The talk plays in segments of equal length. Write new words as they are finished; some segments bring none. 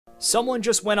Someone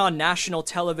just went on national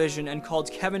television and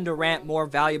called Kevin Durant more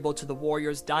valuable to the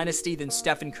Warriors dynasty than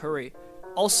Stephen Curry.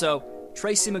 Also,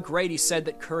 Tracy Mcragdy said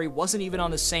that Curry wasn't even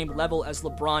on the same level as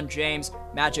LeBron James,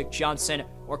 Magic Johnson,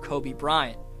 or Kobe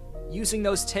Bryant. Using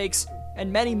those takes,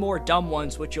 and many more dumb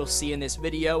ones which you'll see in this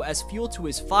video as fuel to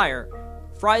his fire,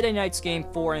 Friday night's Game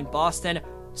 4 in Boston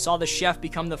saw the Chef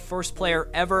become the first player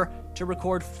ever to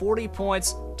record 40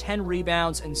 points, 10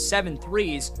 rebounds, and 7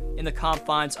 threes in the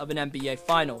confines of an NBA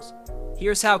Finals.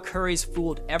 Here's how Curry's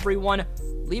fooled everyone,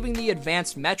 leaving the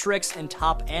advanced metrics and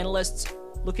top analysts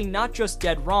looking not just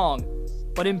dead wrong,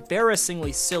 but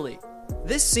embarrassingly silly.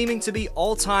 This seeming to be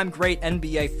all-time great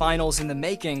NBA Finals in the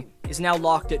making is now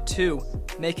locked at 2,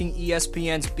 making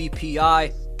ESPN's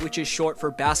BPI, which is short for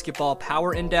Basketball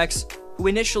Power Index, who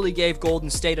initially gave Golden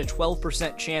State a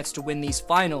 12% chance to win these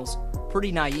finals,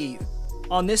 pretty naive.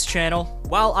 On this channel,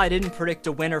 while I didn't predict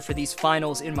a winner for these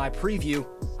finals in my preview,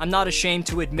 I'm not ashamed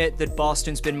to admit that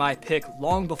Boston's been my pick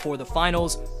long before the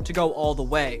finals to go all the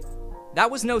way.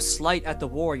 That was no slight at the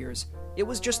Warriors. It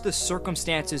was just the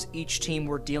circumstances each team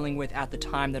were dealing with at the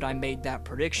time that I made that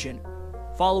prediction.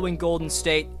 Following Golden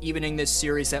State evening this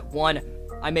series at 1,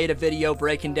 I made a video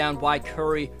breaking down why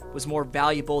Curry was more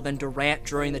valuable than Durant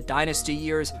during the dynasty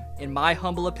years, in my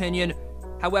humble opinion.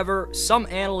 However, some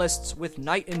analysts with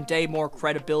night and day more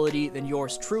credibility than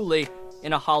yours truly,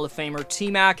 in a Hall of Famer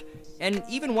T-Mac, and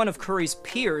even one of Curry's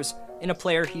peers, in a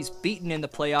player he's beaten in the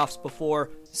playoffs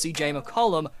before, CJ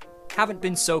McCollum, haven't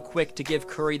been so quick to give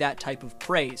Curry that type of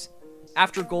praise.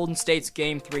 After Golden State's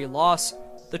Game 3 loss,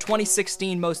 the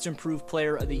 2016 Most Improved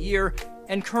Player of the Year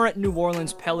and current New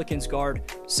Orleans Pelicans guard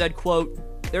said, quote,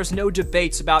 "There's no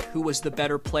debates about who was the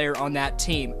better player on that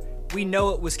team. We know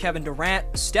it was Kevin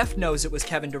Durant, Steph knows it was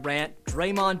Kevin Durant,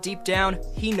 Draymond deep down,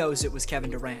 he knows it was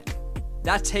Kevin Durant."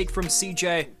 That take from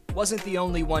CJ wasn't the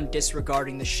only one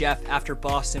disregarding the Chef after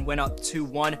Boston went up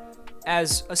 2-1,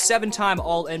 as a 7-time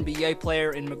All-NBA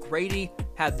player in Mcragdy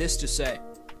had this to say: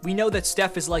 "We know that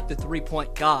Steph is like the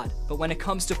three-point god, but when it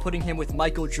comes to putting him with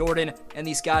Michael Jordan and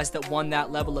these guys that won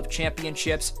that level of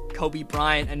championships, Kobe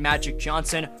Bryant and Magic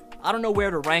Johnson, I don't know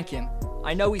where to rank him.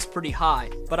 I know he's pretty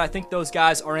high, but I think those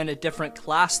guys are in a different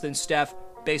class than Steph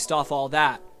based off all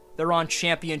that. They're on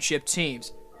championship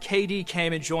teams. KD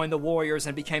came and joined the Warriors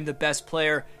and became the best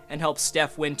player and helped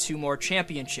Steph win 2 more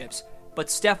championships,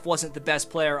 but Steph wasn't the best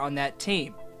player on that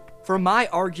team." For my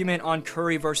argument on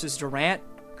Curry versus Durant,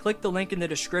 click the link in the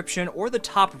description or the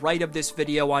top right of this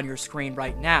video on your screen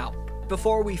right now.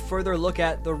 Before we further look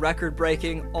at the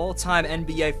record-breaking all-time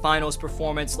NBA Finals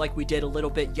performance like we did a little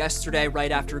bit yesterday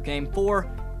right after Game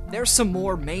 4, there's some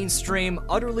more mainstream,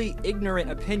 utterly ignorant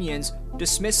opinions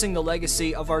dismissing the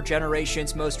legacy of our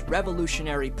generation's most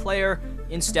revolutionary player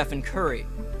in Stephen Curry.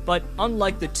 But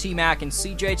unlike the T-Mac and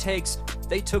CJ takes,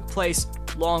 they took place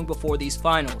long before these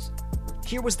finals.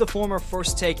 Here was the former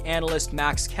First Take analyst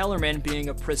Max Kellerman being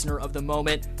a prisoner of the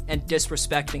moment and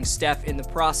disrespecting Steph in the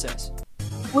process.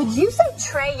 Would you say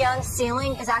Trae Young's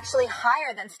ceiling is actually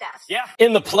higher than Steph's? Yeah,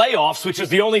 in the playoffs, which is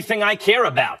the only thing I care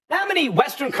about. How many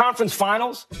Western Conference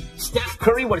Finals? Steph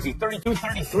Curry, what is he, 32,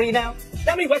 33 now?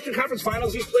 How many Western Conference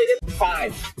Finals he's played in?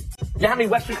 5. You know how many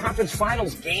Western Conference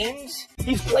Finals games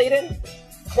he's played in?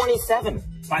 27,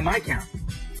 by my count.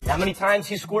 How many times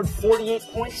he scored 48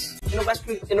 points in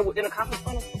a conference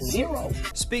final? 0.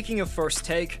 Speaking of First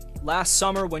Take, last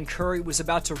summer when Curry was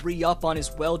about to re-up on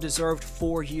his well-deserved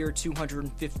 4-year,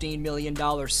 $215 million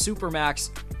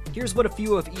Supermax, here's what a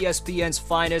few of ESPN's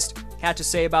finest had to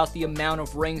say about the amount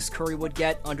of rings Curry would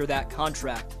get under that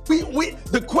contract.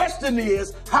 The question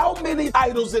is, how many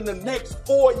titles in the next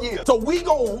 4 years? So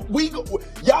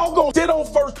y'all gonna sit on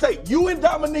First Take. You and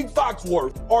Dominique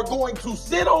Foxworth are going to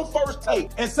sit on First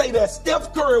Take and say that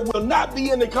Steph Curry will not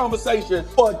be in the conversation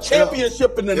for a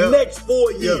championship in the next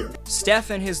 4 years.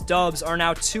 Steph and his Dubs are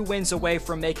now 2 wins away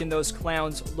from making those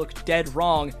clowns look dead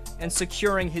wrong and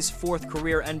securing his 4th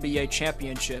career NBA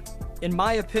championship. In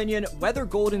my opinion, whether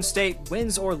Golden State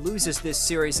wins or loses this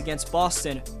series against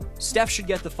Boston, Steph should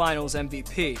get the Finals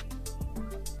MVP.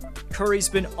 Curry's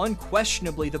been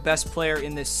unquestionably the best player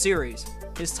in this series.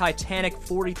 His titanic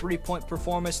 43-point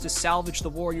performance to salvage the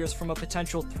Warriors from a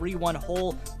potential 3-1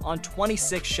 hole on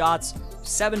 26 shots,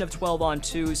 7 of 12 on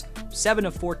 2s, 7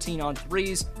 of 14 on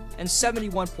 3s, and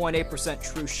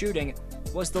 71.8% true shooting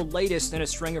was the latest in a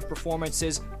string of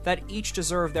performances that each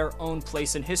deserve their own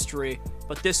place in history,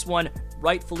 but this one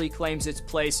rightfully claims its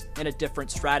place in a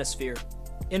different stratosphere.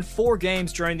 In 4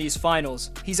 games during these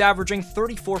finals, he's averaging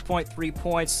 34.3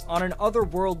 points on an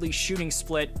otherworldly shooting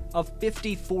split of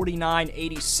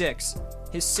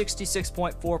 50-49-86. His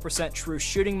 66.4% true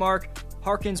shooting mark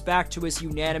harkens back to his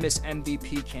unanimous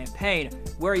MVP campaign,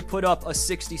 where he put up a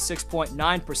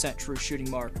 66.9% true shooting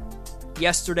mark.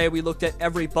 Yesterday, we looked at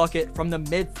every bucket from the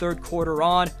mid-third quarter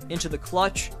on into the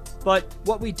clutch, but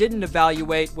what we didn't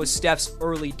evaluate was Steph's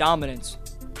early dominance.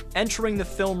 Entering the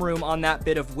film room on that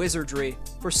bit of wizardry,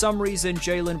 for some reason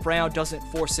Jaylen Brown doesn't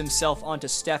force himself onto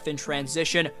Steph in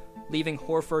transition, leaving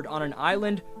Horford on an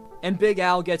island, and Big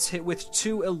Al gets hit with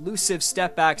 2 elusive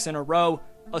stepbacks in a row,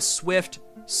 a swift,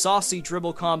 saucy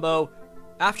dribble combo.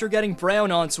 After getting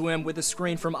Brown onto him with a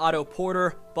screen from Otto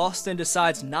Porter, Boston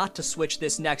decides not to switch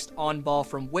this next on-ball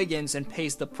from Wiggins and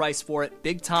pays the price for it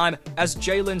big time as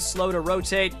Jaylen's slow to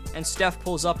rotate and Steph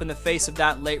pulls up in the face of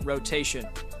that late rotation.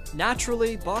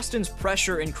 Naturally, Boston's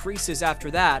pressure increases after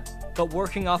that, but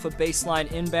working off a baseline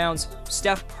inbounds,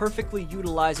 Steph perfectly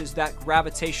utilizes that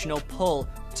gravitational pull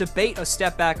to bait a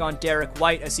step back on Derek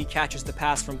White as he catches the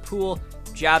pass from Poole,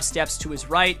 jab steps to his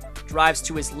right, drives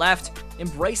to his left,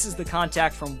 embraces the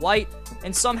contact from White,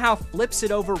 and somehow flips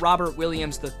it over Robert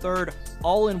Williams III,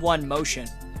 all in one motion.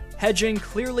 Hedging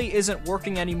clearly isn't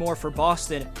working anymore for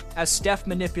Boston, as Steph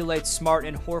manipulates Smart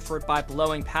and Horford by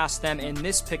blowing past them in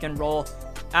this pick and roll.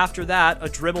 After that, a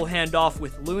dribble handoff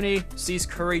with Looney sees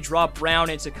Curry drop Brown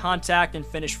into contact and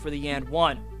finish for the and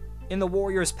one. In the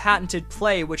Warriors' patented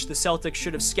play, which the Celtics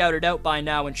should have scouted out by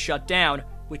now and shut down,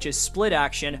 which is split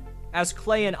action, as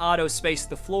Clay and Otto space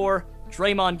the floor,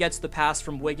 Draymond gets the pass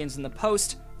from Wiggins in the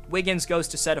post, Wiggins goes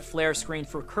to set a flare screen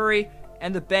for Curry,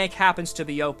 and the bank happens to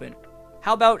be open.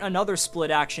 How about another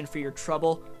split action for your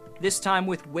trouble, this time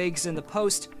with Wiggs in the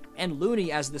post and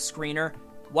Looney as the screener?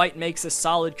 White makes a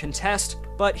solid contest,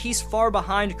 but he's far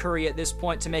behind Curry at this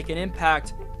point to make an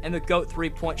impact, and the GOAT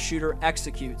three-point shooter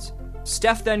executes.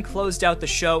 Steph then closed out the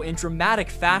show in dramatic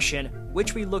fashion,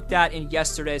 which we looked at in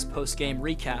yesterday's post-game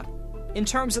recap. In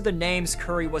terms of the names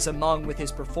Curry was among with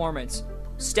his performance,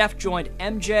 Steph joined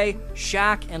MJ,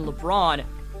 Shaq, and LeBron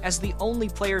as the only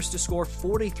players to score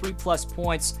 43-plus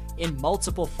points in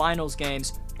multiple finals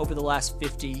games over the last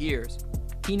 50 years.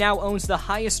 He now owns the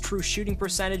highest true shooting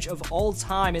percentage of all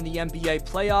time in the NBA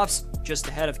playoffs, just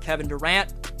ahead of Kevin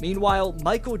Durant. Meanwhile,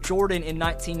 Michael Jordan in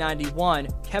 1991,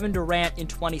 Kevin Durant in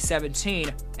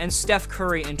 2017, and Steph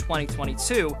Curry in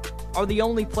 2022 are the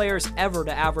only players ever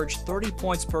to average 30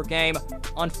 points per game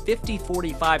on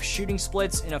 50-45 shooting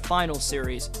splits in a finals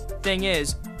series. Thing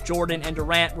is, Jordan and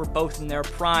Durant were both in their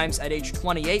primes at age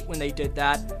 28 when they did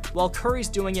that, while Curry's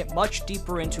doing it much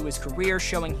deeper into his career,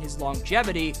 showing his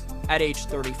longevity at age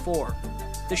 34.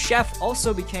 The Chef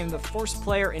also became the first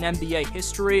player in NBA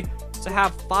history to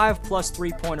have 5+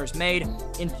 three-pointers made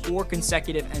in 4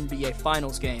 consecutive NBA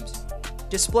Finals games.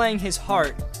 Displaying his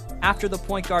heart, after the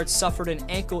point guard suffered an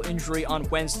ankle injury on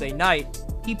Wednesday night,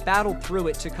 he battled through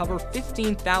it to cover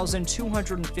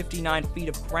 15,259 feet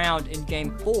of ground in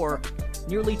Game 4,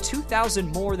 nearly 2,000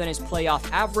 more than his playoff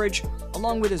average,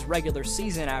 along with his regular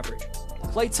season average.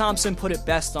 Klay Thompson put it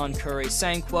best on Curry,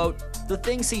 saying, quote, "The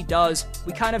things he does,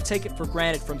 we kind of take it for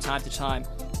granted from time to time,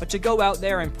 but to go out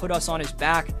there and put us on his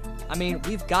back, I mean,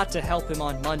 we've got to help him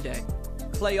on Monday."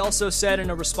 Klay also said in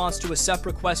a response to a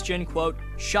separate question, quote,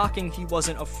 "Shocking he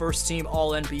wasn't a first-team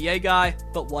All-NBA guy,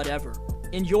 but whatever."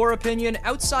 In your opinion,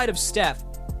 outside of Steph,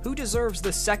 who deserves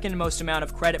the second most amount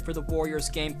of credit for the Warriors'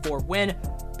 Game 4 win?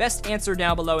 Best answer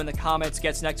down below in the comments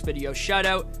gets next video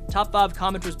shoutout. Top 5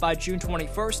 commenters by June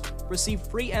 21st receive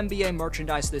free NBA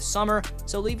merchandise this summer,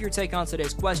 so leave your take on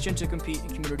today's question to compete in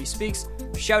Community Speaks.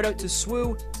 Shoutout to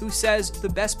Swoo, who says the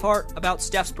best part about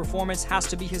Steph's performance has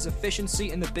to be his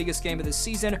efficiency in the biggest game of the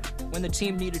season. When the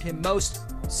team needed him most,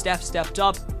 Steph stepped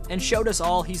up and showed us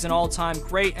all he's an all-time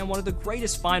great and one of the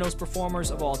greatest finals performers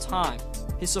of all time.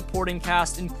 His supporting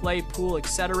cast in Clay, Poole,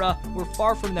 etc. were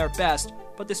far from their best,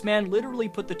 but this man literally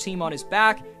put the team on his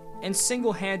back and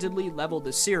single-handedly leveled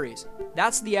the series.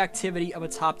 That's the activity of a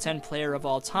top 10 player of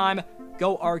all time.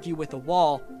 Go argue with the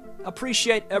wall.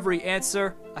 Appreciate every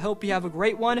answer. I hope you have a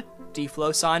great one.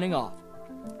 D-Flow signing off.